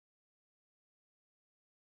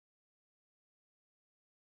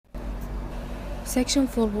Section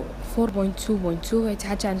 4.2.2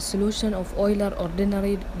 يتحكي عن solution of Euler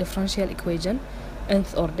ordinary differential equation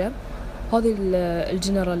nth order. هذه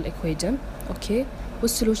الجنرال equation اوكي،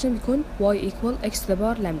 والسولوشن بيكون y equal x to the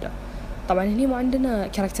power lambda. طبعا هني ما عندنا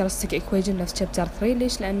characteristic equation نفس chapter 3.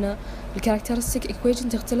 ليش؟ لأن characteristic equation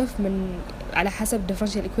تختلف من على حسب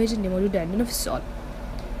differential equation اللي موجودة عندنا في السؤال.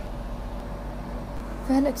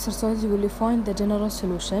 فهالexercise يقول لي find the general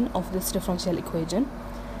solution of this differential equation.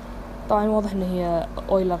 طبعا واضح إن هي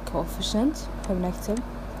Euler coefficient، فبنكتب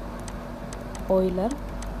Euler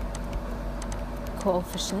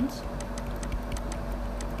coefficient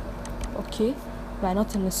اوكي،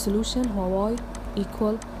 معناته ان السولوشن هو y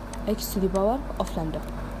equal x to the power of lambda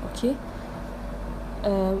اوكي.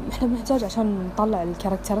 احنا بنحتاج عشان نطلع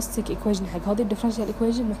الكاركترستيك equation حق هذه الديفرنشال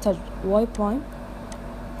equation نحتاج y prime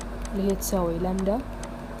اللي هي تساوي lambda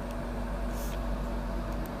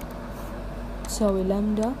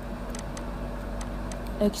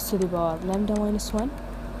x to the power lambda minus 1،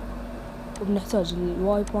 وبنحتاج ال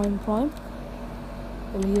y prime prime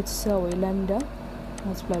اللي هي تساوي lambda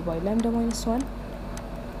multiply by lambda minus 1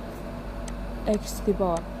 x to the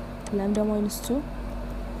power lambda minus 2،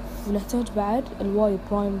 ونحتاج بعد ال y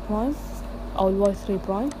prime prime أو ال y 3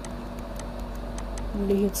 prime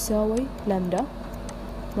اللي هي تساوي lambda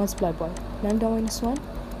multiply by lambda minus 1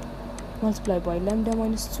 multiply by lambda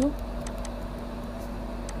minus 2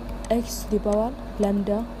 x to the power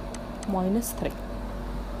lambda minus 3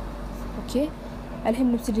 اوكي.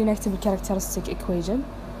 الحين نبتدي نكتب الكاركترستيك equation،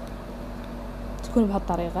 تكون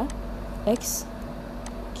بهالطريقة x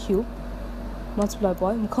cube multiply by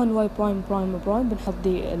مكان y prime prime prime بنحط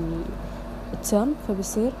دي الترم،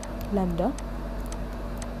 فبيصير lambda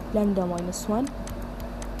minus 1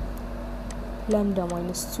 lambda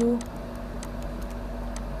minus 2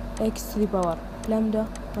 x to the power lambda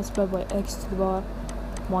multiply by x to the power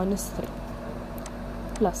minus 3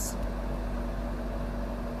 plus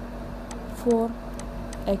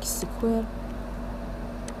 4x square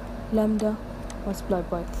lambda multiply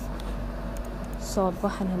by صار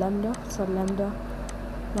ضحنها lambda، صار lambda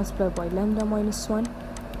multiply by lambda minus 1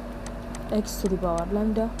 x to the power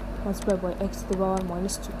lambda multiply by x to the power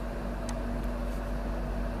minus 2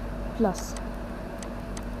 plus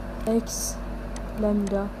x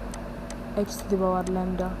lambda x to the power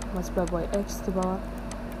lambda multiply by x to the power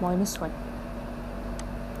minus 1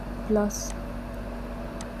 plus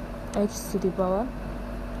x to the power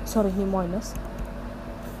هي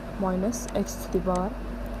minus x to the power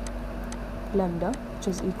lambda which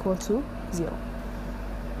is equal to 0.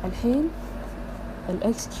 الحين ال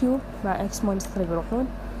x cube مع x minus 3 بيروحون،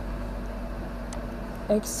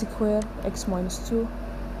 x square x minus 2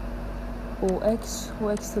 و x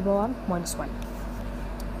to the power minus 1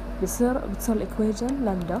 بتصير equation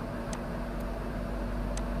lambda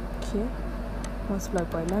okay multiply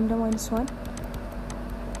by lambda minus 1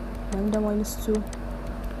 lambda minus 2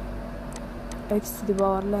 x to the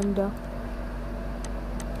power lambda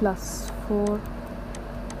plus 4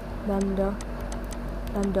 lambda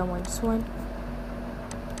minus 1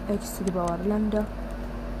 x to the power lambda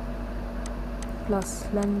plus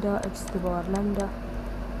lambda x to the power lambda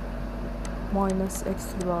minus x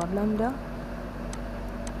to the power lambda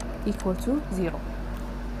equal to 0.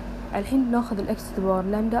 الحين بناخذ ال x to the power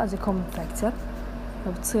lambda as a common factor،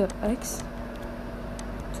 فبتصير x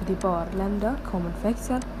to the power lambda common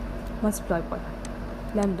factor multiply by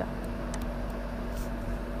lambda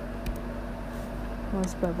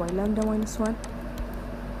multiply by lambda minus 1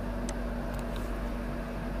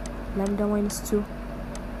 lambda minus 2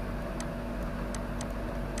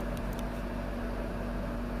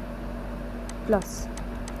 plus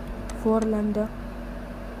 4 lambda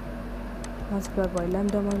multiply by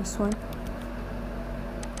lambda minus 1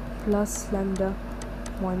 plus lambda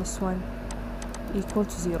minus 1 equal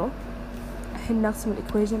to 0. الحين نقسم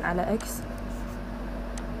الإيكويشن على x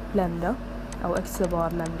lambda أو x to the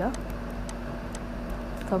power lambda،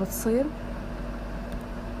 فبتصير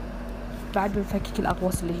بعد بنفكك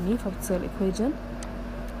الأقواس اللي هني، فبتصير الإيكويشن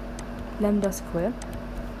lambda square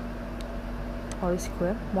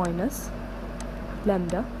minus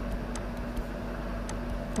lambda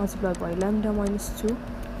multiplied by lambda minus 2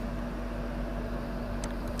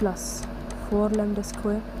 plus 4 lambda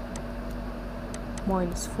square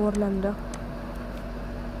minus 4 lambda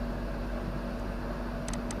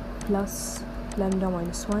plus lambda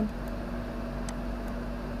minus 1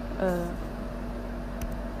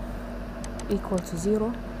 equal to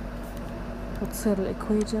 0. بتصير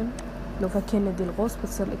الإيكويشن لو فكينا دي القوس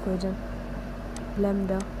بتصير الإيكويشن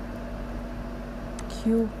lambda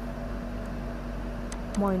cube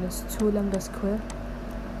minus 2 lambda square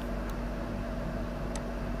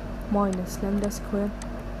minus lambda square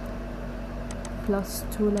plus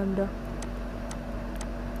 2 lambda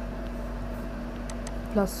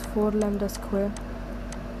plus 4 lambda square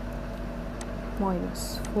minus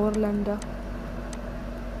 4 lambda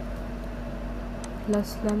plus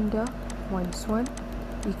lambda minus 1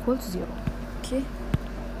 equal to 0. اوكي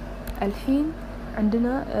الحين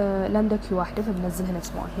عندنا لامدا كيو واحدة فبنزلها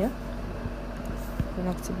نفس ما هي،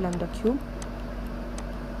 بنكتب لامدا كيو.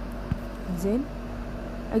 زين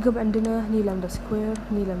عقب عندنا هني لامدا سكوير،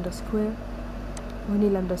 هني لامدا سكوير، وهني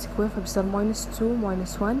لامدا سكوير، فبصير minus 2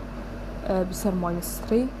 minus 1 بصير minus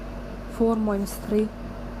 3 4 minus 3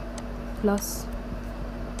 plus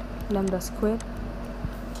لامدا سكوير.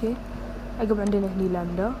 اوكي عقب عندنا هني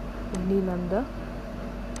لامدا وهني لامدا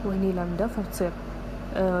وهني لامدا، فبتصير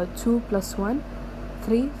 2 plus 1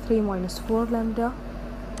 3 minus 4 لامدا،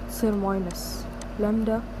 تصير minus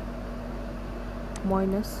لامدا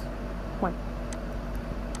minus 1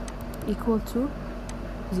 equal to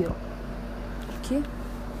 0. اوكي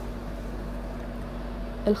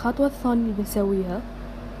الخطوة الثانية اللي بنسويها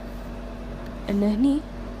ان هني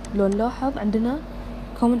لو نلاحظ عندنا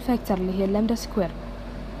common factor اللي هي اللامدا سكوير،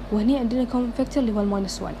 وهني عندنا common factor اللي هو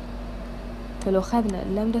الماينس 1، فلو خذنا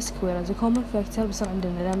اللامدا سكوير as a common factor بصير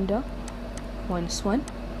عندنا لامدا minus 1.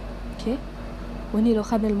 اوكي وهني لو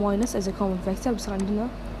خذنا الماينس as a common factor بصير عندنا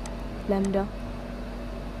لامدا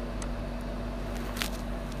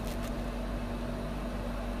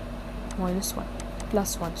minus 1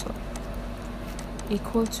 plus 1 sorry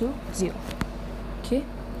equal to 0. اوكي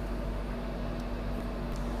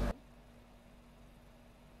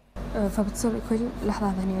فبتصير equation، لحظة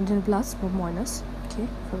هني عندنا بلس مو ماينس. اوكي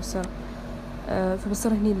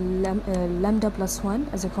فبصير هني لامدا بلس 1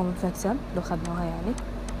 as a common factor لو خذناها يعني.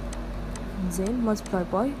 زين multiply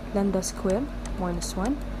by lambda square minus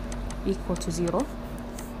 1 equal to 0،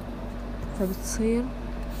 فبتصير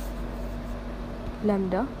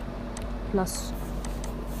lambda plus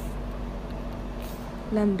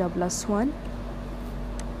 1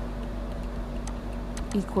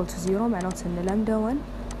 equal to 0، معناته ان lambda 1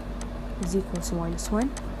 is equal to minus 1.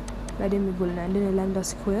 بعدين بنقول ان عندنا lambda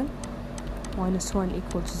square minus 1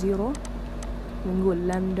 equal to 0،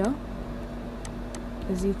 ونقول lambda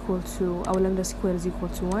is equal to أو lambda square is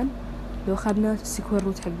equal to 1. لو أخذنا square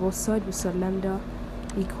root حق both side بيصير lambda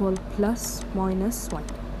equal plus minus 1.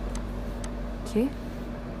 اوكي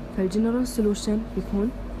فالجنرال solution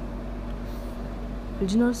بيكون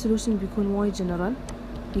y general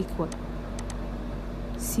equal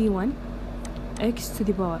c1 x to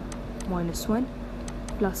the power minus 1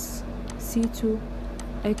 plus c2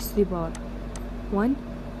 x to the power 1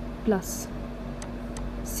 plus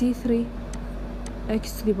c3 x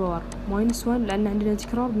to the power minus 1، لأن عندنا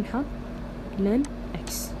تكرار بنحط ln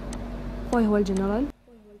x، وهي هو الجنرال.